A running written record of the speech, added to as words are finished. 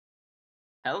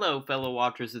Hello, fellow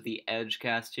watchers of the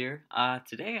Edgecast here.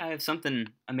 Today I have something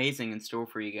amazing in store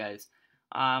for you guys.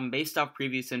 Based off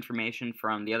previous information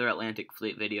from the other Atlantic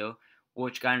Fleet video,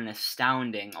 which got an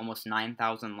astounding almost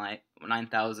 9,000 my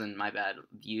bad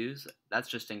views. That's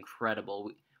just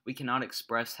incredible. We cannot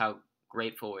express how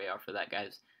grateful we are for that,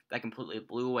 guys. That completely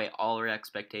blew away all our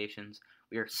expectations.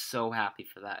 We are so happy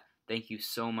for that. Thank you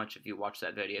so much if you watched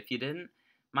that video. If you didn't,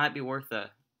 might be worth a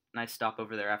nice stop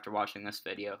over there after watching this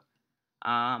video.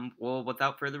 Well,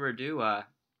 without further ado,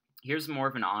 here's more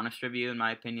of an honest review, in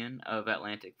my opinion, of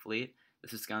Atlantic Fleet.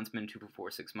 This is Gunsman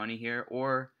 2446 Money here,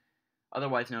 or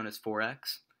otherwise known as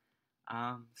 4X.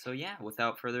 So yeah,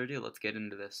 without further ado, let's get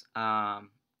into this.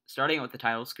 Starting with the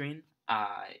title screen,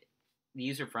 the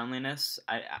user friendliness,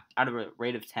 out of a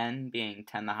rate of 10, being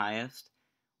 10 the highest,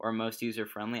 or most user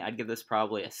friendly, I'd give this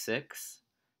probably a 6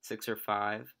 or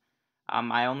 5.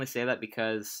 I only say that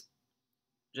because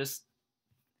just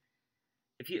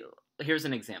if you here's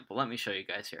an example. Let me show you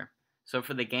guys here. So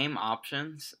for the game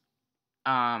options,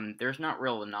 there's not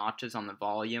real notches on the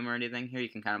volume or anything here. You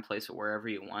can kind of place it wherever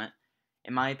you want.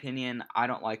 In my opinion, I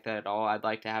don't like that at all. I'd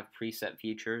like to have preset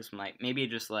features, like maybe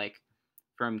just like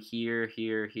from here,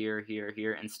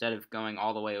 here, instead of going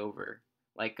all the way over,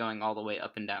 like going all the way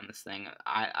up and down this thing.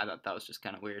 I thought that was just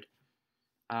kind of weird.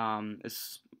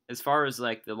 As far as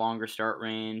like the longer start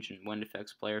range and wind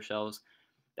effects player shells,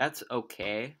 that's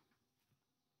okay.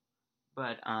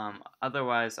 But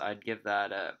otherwise, I'd give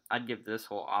this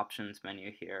whole options menu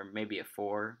here maybe a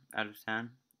 4 out of 10.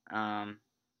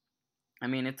 I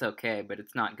mean, it's okay, but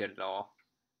it's not good at all,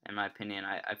 in my opinion.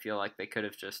 I feel like they could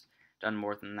have just done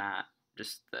more than that.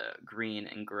 Just the green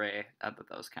and gray. I thought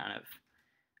that was kind of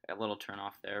a little turn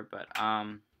off there, but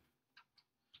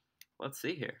let's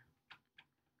see here.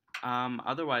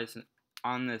 Otherwise,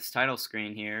 on this title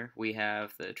screen here, we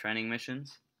have the training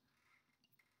missions.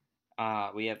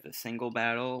 We have the single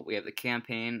battle, we have the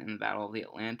campaign, and the Battle of the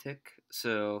Atlantic.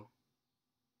 So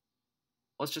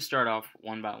let's just start off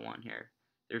one by one here.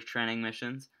 There's training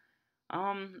missions.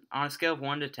 On a scale of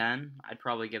 1 to 10, I'd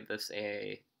probably give this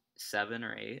a 7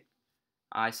 or 8.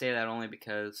 I say that only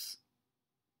because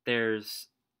there's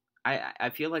I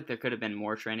feel like there could have been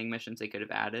more training missions they could have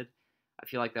added. I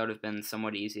feel like that would have been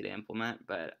somewhat easy to implement,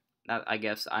 but I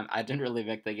guess I didn't really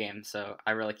pick the game, so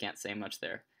I really can't say much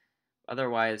there.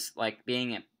 Otherwise, like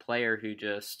being a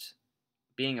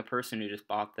person who just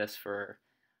bought this for,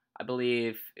 I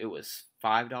believe it was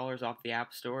 $5 off the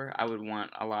App Store, I would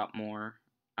want a lot more.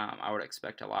 I would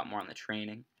expect a lot more on the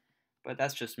training, but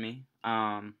that's just me.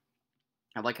 I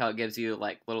like how it gives you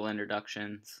like little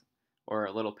introductions or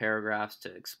little paragraphs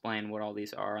to explain what all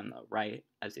these are on the right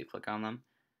as you click on them.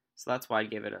 So that's why I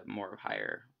give it a more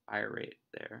higher rate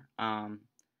there.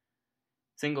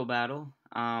 Single battle.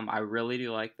 I really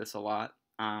do like this a lot.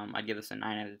 I'd give this a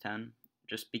 9 out of 10,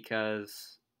 just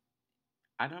because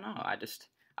I don't know. I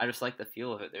just like the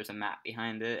feel of it. There's a map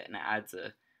behind it, and it adds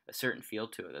a certain feel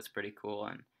to it that's pretty cool.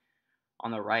 And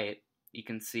on the right, you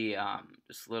can see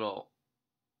just little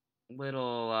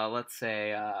let's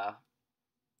say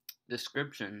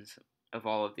descriptions of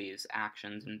all of these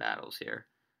actions and battles here.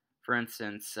 For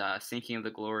instance, Sinking of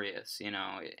the Glorious.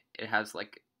 It has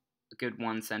like a good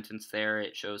one sentence there.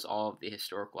 It shows all of the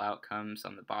historical outcomes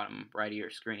on the bottom right of your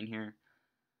screen here.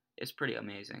 It's pretty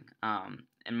amazing.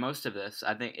 And most of this,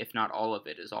 I think, if not all of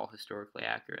it, is all historically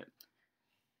accurate.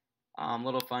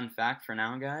 Little fun fact for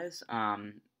now, guys.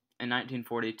 In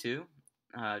 1942,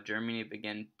 Germany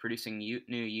began producing new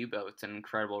U-boats at an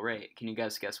incredible rate. Can you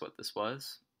guys guess what this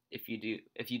was? If you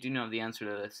do know the answer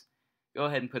to this, go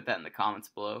ahead and put that in the comments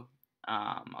below.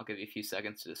 I'll give you a few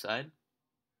seconds to decide.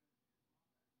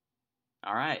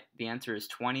 Alright, the answer is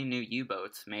 20 new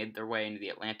U-boats made their way into the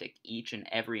Atlantic each and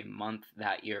every month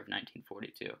that year of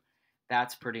 1942.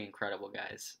 That's pretty incredible,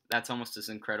 guys. That's almost as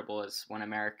incredible as when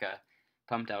America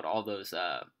pumped out all those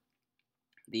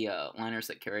the liners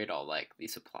that carried all like the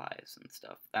supplies and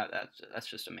stuff. That's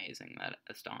just amazing.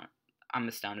 I'm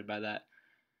astounded by that.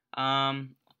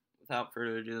 Without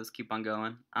further ado, let's keep on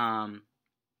going.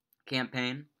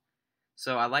 Campaign.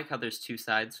 So I like how there's two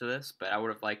sides to this, but I would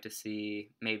have liked to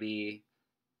see maybe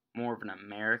more of an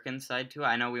American side to it.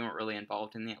 I know we weren't really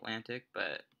involved in the Atlantic,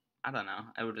 but I don't know.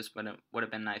 It would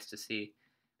have been nice to see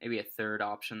maybe a third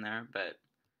option there. But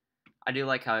I do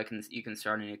like how you can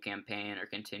start a new campaign or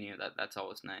continue. That's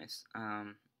always nice.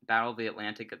 Battle of the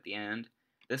Atlantic at the end.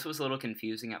 This was a little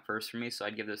confusing at first for me, so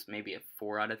I'd give this maybe a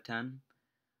 4 out of 10.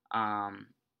 I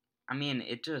mean,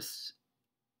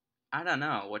 I don't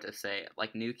know what to say.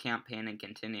 Like, new campaign and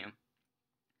continue.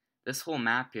 This whole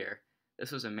map here,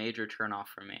 this was a major turnoff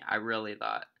for me. I really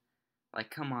thought,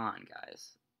 like, come on,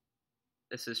 guys.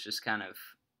 this is just kind of,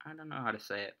 I don't know how to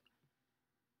say it.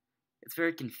 It's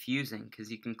very confusing because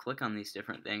you can click on these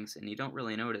different things and you don't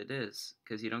really know what it is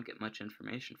because you don't get much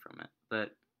information from it.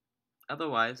 But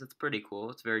otherwise, it's pretty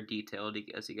cool. It's very detailed.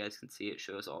 As you guys can see, it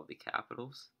shows all the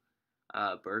capitals.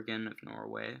 Bergen of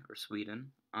Norway or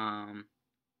Sweden.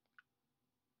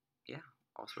 Yeah,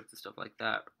 all sorts of stuff like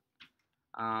that.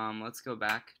 Let's go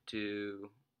back to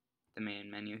the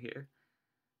main menu here.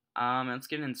 Let's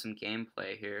get in some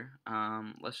gameplay here.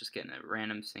 Let's just get in a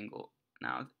random single.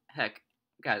 Now, heck,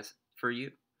 guys, for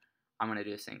you, I'm gonna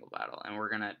do a single battle, and we're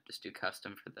gonna just do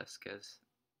custom for this because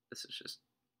this is just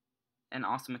an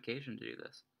awesome occasion to do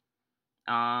this.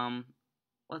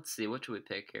 Let's see, what should we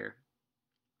pick here?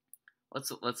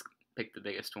 Let's pick the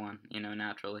biggest one,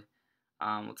 naturally.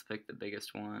 Let's pick the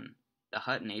biggest one, the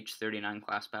Hutton H-39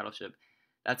 class battleship.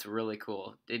 That's really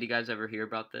cool. Did you guys ever hear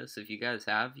about this? If you guys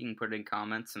have, you can put in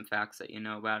comments some facts that you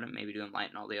know about it, maybe to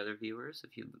enlighten all the other viewers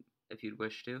if you'd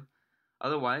wish to.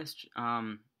 Otherwise,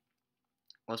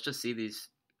 let's just see these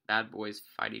bad boys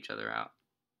fight each other out.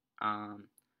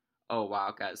 Oh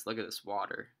wow, guys, look at this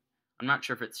water. I'm not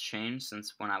sure if it's changed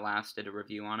since when I last did a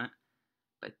review on it,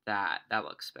 but that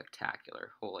looks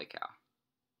spectacular. Holy cow.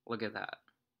 Look at that.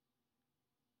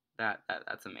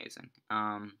 That's amazing.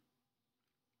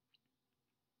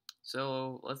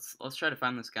 So let's try to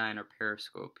find this guy in our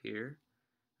periscope here.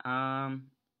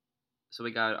 So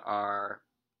we got our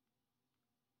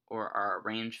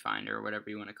rangefinder, or whatever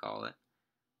you want to call it.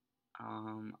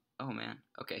 Oh man.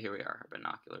 Okay, here we are, our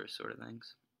binoculars sort of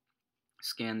things.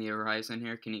 Scan the horizon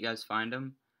here. Can you guys find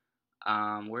him?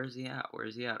 Where's he at?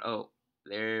 Where's he at? Oh,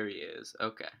 there he is.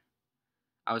 Okay.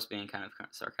 I was being kind of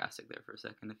sarcastic there for a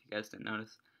second if you guys didn't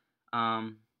notice.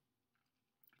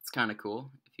 It's kind of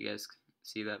cool if you guys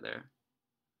see that there.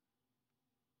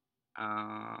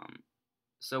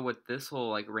 So with this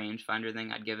whole like rangefinder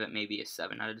thing, I'd give it maybe a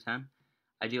 7 out of 10.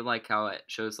 I do like how it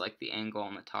shows like the angle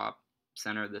on the top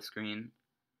center of the screen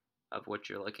of what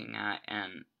you're looking at,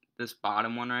 and this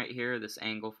bottom one right here, this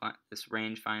angle, this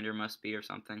rangefinder must be or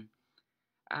something.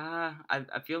 I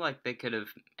feel like they could have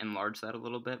enlarged that a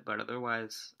little bit, but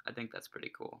otherwise, I think that's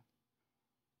pretty cool.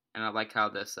 And I like how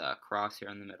this cross here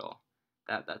in the middle,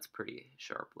 that's pretty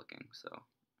sharp looking. So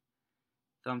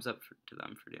thumbs up to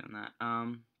them for doing that.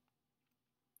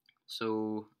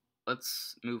 So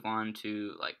let's move on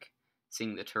to like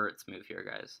seeing the turrets move here,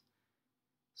 guys.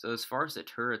 So as far as the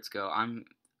turrets go, I'm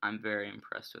very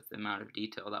impressed with the amount of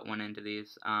detail that went into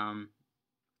these. I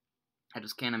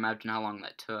just can't imagine how long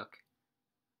that took.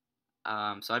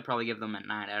 So I'd probably give them a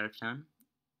 9 out of 10.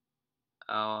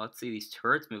 Let's see, these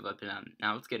turrets move up and down.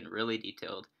 Now it's getting really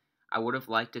detailed. I would have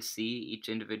liked to see each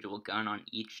individual gun on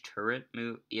each turret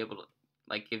be able to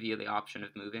like give you the option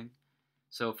of moving.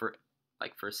 So for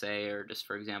say, or just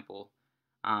for example,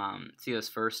 see this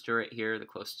first turret here, the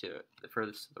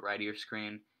furthest to the right of your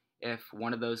screen. If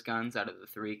one of those guns out of the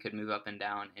 3 could move up and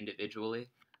down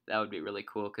individually, that would be really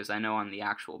cool, because I know on the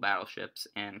actual battleships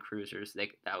and cruisers,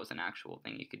 that was an actual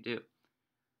thing you could do.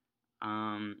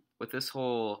 With this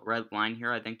whole red line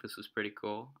here, I think this was pretty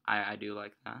cool. I do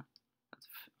like that.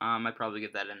 I'd probably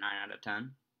give that a 9 out of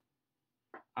 10.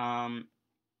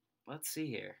 Let's see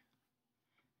here.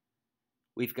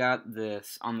 We've got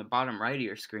this, on the bottom right of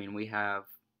your screen, we have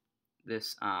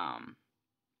this, I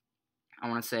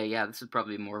want to say, yeah, this is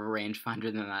probably more of a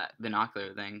rangefinder than that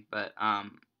binocular thing, but I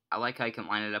like how you can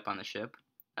line it up on the ship.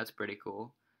 That's pretty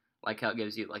cool. Like how it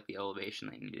gives you like the elevation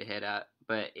that you need to hit at,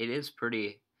 but it is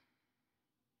pretty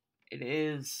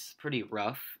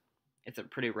rough. It's a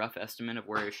pretty rough estimate of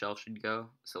where your shell should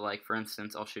go. So like for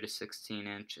instance, I'll shoot a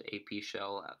 16-inch AP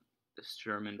shell at this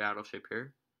German battleship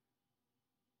here.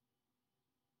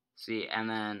 See, and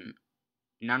then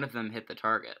none of them hit the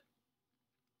target.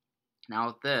 Now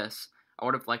with this, I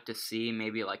would have liked to see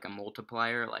maybe like a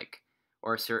multiplier,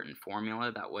 or a certain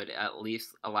formula that would at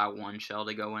least allow one shell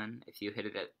to go in if you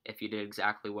if you did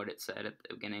exactly what it said at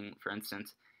the beginning. For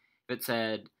instance, if it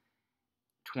said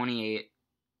 28,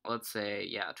 let's say,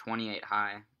 yeah, 28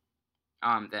 high,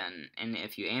 then, and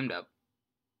if you aimed up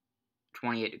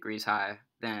 28 degrees high,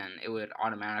 then it would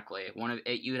automatically,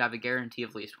 you would have a guarantee of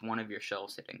at least one of your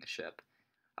shells hitting the ship.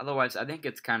 Otherwise, I think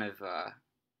it's kind of,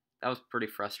 that was pretty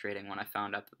frustrating when I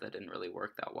found out that didn't really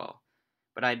work that well.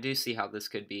 But I do see how this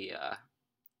could be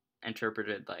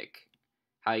interpreted, like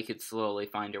how you could slowly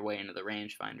find your way into the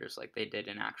rangefinders like they did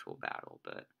in actual battle.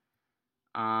 But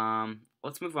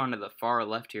let's move on to the far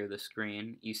left here of the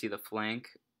screen. You see the flank,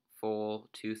 full,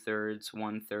 2/3,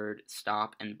 1/3,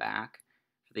 stop, and back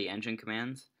for the engine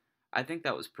commands. I think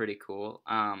that was pretty cool.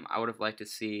 I would have liked to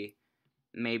see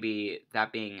maybe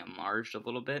that being enlarged a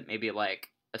little bit. Maybe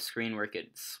like a screen where it could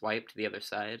swipe to the other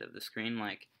side of the screen.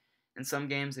 Like in some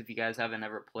games, if you guys haven't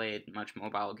ever played much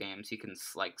mobile games, you can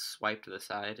like swipe to the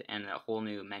side and a whole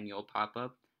new menu will pop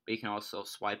up. But you can also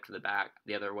swipe to the back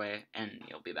the other way, and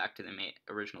you'll be back to the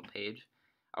original page.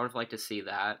 I would have liked to see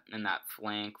that, and that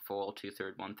flank, full,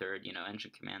 2/3, 1/3,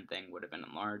 engine command thing would have been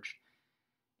enlarged.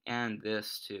 And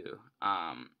this too,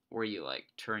 where you like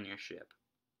turn your ship,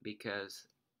 because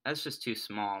that's just too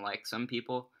small. Like some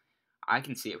people, I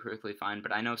can see it perfectly fine,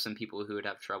 but I know some people who would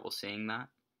have trouble seeing that.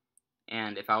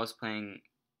 And if I was paying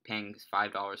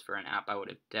 $5 for an app, I would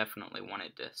have definitely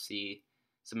wanted to see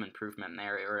some improvement in the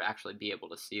area, or actually be able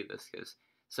to see this, because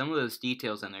some of those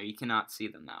details in there, you cannot see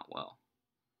them that well.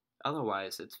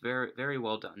 Otherwise, it's very, very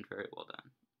well done, very well done.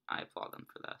 I applaud them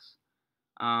for this.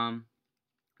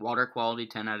 Water quality,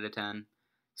 10 out of 10.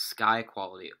 Sky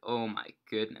quality, oh my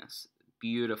goodness,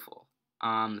 beautiful.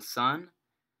 The sun,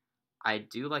 I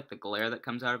do like the glare that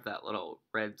comes out of that little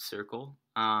red circle.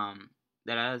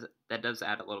 That does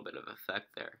add a little bit of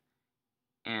effect there,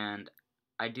 and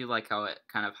I do like how it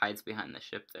kind of hides behind the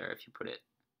ship there if you put it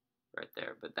right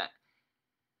there. But that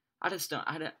I just don't.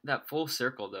 That full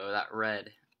circle though, that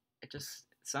red, it just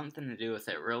something to do with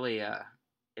it. Really, I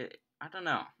don't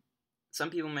know. Some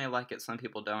people may like it, some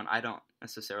people don't. I don't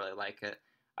necessarily like it.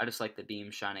 I just like the beam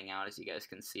shining out, as you guys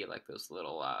can see, like those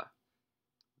little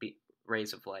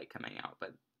rays of light coming out.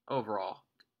 But overall,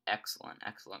 excellent,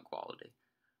 excellent quality.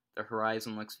 The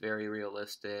horizon looks very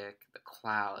realistic. The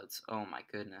clouds, oh my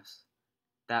goodness.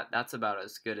 That's about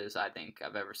as good as I think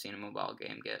I've ever seen a mobile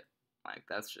game get. Like,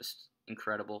 that's just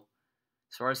incredible.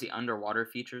 As far as the underwater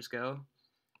features go,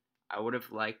 I would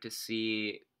have liked to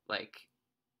see, like,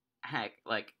 heck,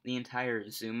 like, the entire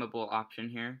zoomable option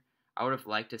here. I would have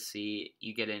liked to see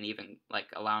you get in even, like,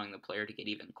 allowing the player to get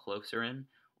even closer in,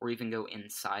 or even go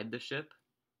inside the ship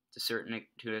to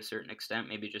a certain extent.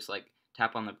 Maybe just, like,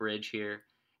 tap on the bridge here,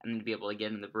 and then be able to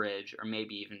get in the bridge, or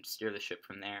maybe even steer the ship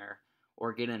from there,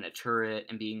 or get in a turret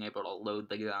and being able to load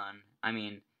the gun. I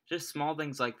mean, just small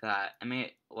things like that. I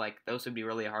mean, like, those would be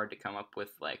really hard to come up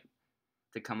with,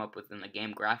 in the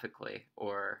game graphically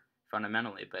or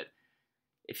fundamentally, but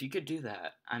if you could do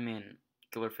that, I mean,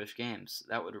 Killerfish Games,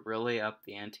 that would really up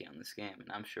the ante on this game,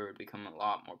 and I'm sure it would become a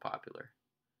lot more popular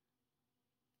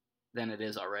than it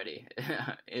is already.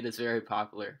 It is very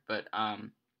popular, but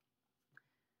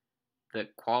the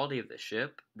quality of the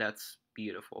ship, that's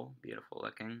beautiful, beautiful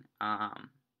looking.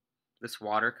 This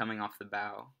water coming off the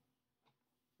bow,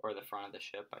 or the front of the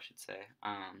ship, I should say.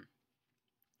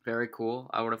 Very cool.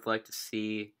 I would have liked to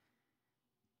see.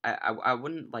 I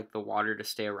wouldn't like the water to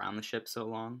stay around the ship so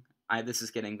long. This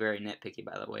is getting very nitpicky,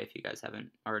 by the way, if you guys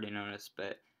haven't already noticed,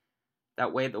 but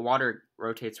that way the water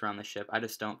rotates around the ship. I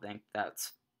just don't think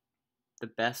that's the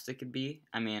best it could be.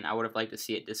 I mean, I would have liked to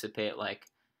see it dissipate, like,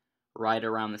 right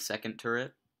around the second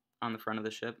turret on the front of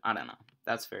the ship. I don't know.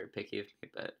 That's very picky of me,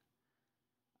 but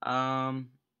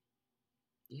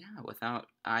yeah,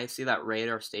 I see that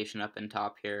radar station up in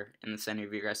top here in the center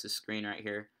of your guys' screen right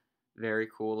here. Very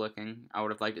cool looking. I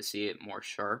would have liked to see it more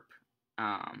sharp.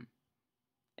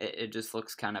 It just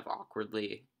looks kind of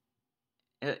awkwardly.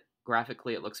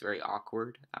 Graphically, it looks very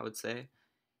awkward, I would say.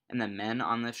 And the men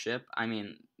on the ship, I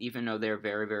mean, even though they're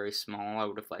very, very small, I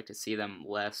would have liked to see them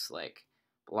less, like,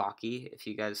 blocky, if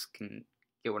you guys can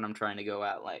get what I'm trying to go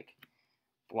at. Like,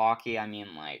 blocky, I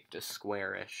mean, like, just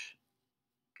squarish.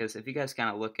 Because if you guys kind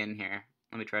of look in here,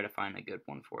 let me try to find a good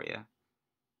one for you.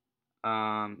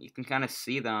 You can kind of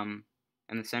see them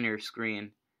in the center of your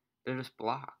screen. They're just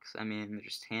blocks. I mean, they're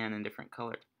just tan and different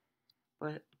colored.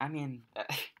 But, I mean,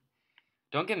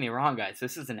 don't get me wrong, guys.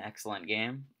 This is an excellent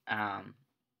game.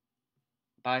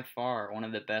 By far, one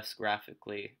of the best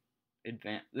graphically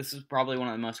advanced. This is probably one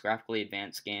of the most graphically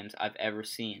advanced games I've ever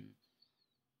seen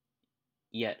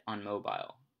yet on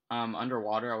mobile.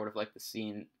 Underwater, I would have liked to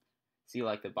see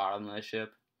like the bottom of the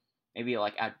ship, maybe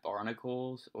like add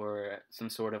barnacles or some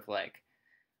sort of like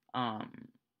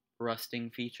rusting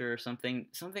feature or something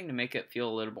to make it feel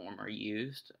a little bit more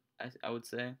used. I would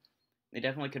say they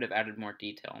definitely could have added more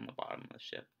detail on the bottom of the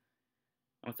ship.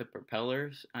 And with the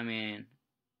propellers, I mean,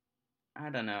 I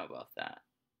don't know about that.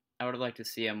 I would have liked to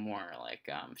see them more like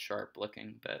sharp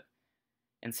looking,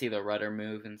 and see the rudder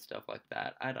move and stuff like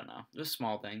that. I don't know, just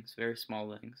small things, very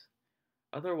small things.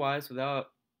 Otherwise, I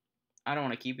don't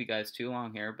want to keep you guys too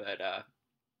long here, but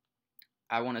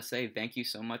I want to say thank you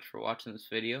so much for watching this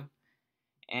video.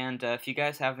 And if you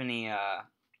guys have any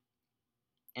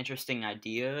interesting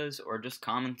ideas or just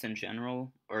comments in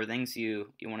general or things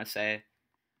you want to say,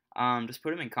 just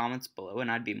put them in comments below,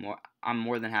 and I'm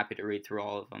more than happy to read through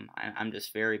all of them. I'm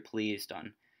just very pleased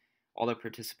on all the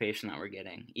participation that we're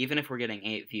getting. Even if we're getting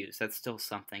 8 views, that's still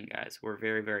something, guys. We're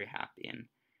very, very happy. And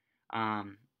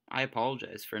I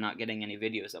apologize for not getting any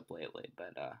videos up lately.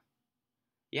 But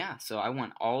yeah, so I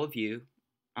want all of you,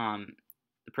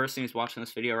 the person who's watching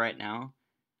this video right now,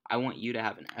 I want you to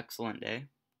have an excellent day.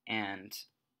 And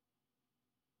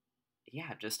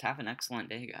yeah, just have an excellent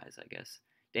day, guys, I guess.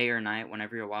 Day or night,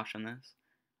 whenever you're watching this.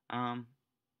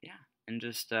 Yeah, and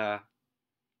just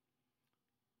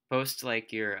post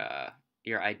like your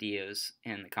ideas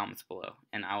in the comments below,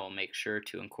 and I will make sure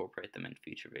to incorporate them in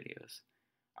future videos.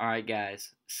 Alright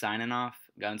guys, signing off,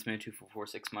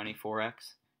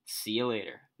 Gunsman2446Money4X. See you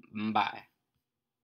later. Bye.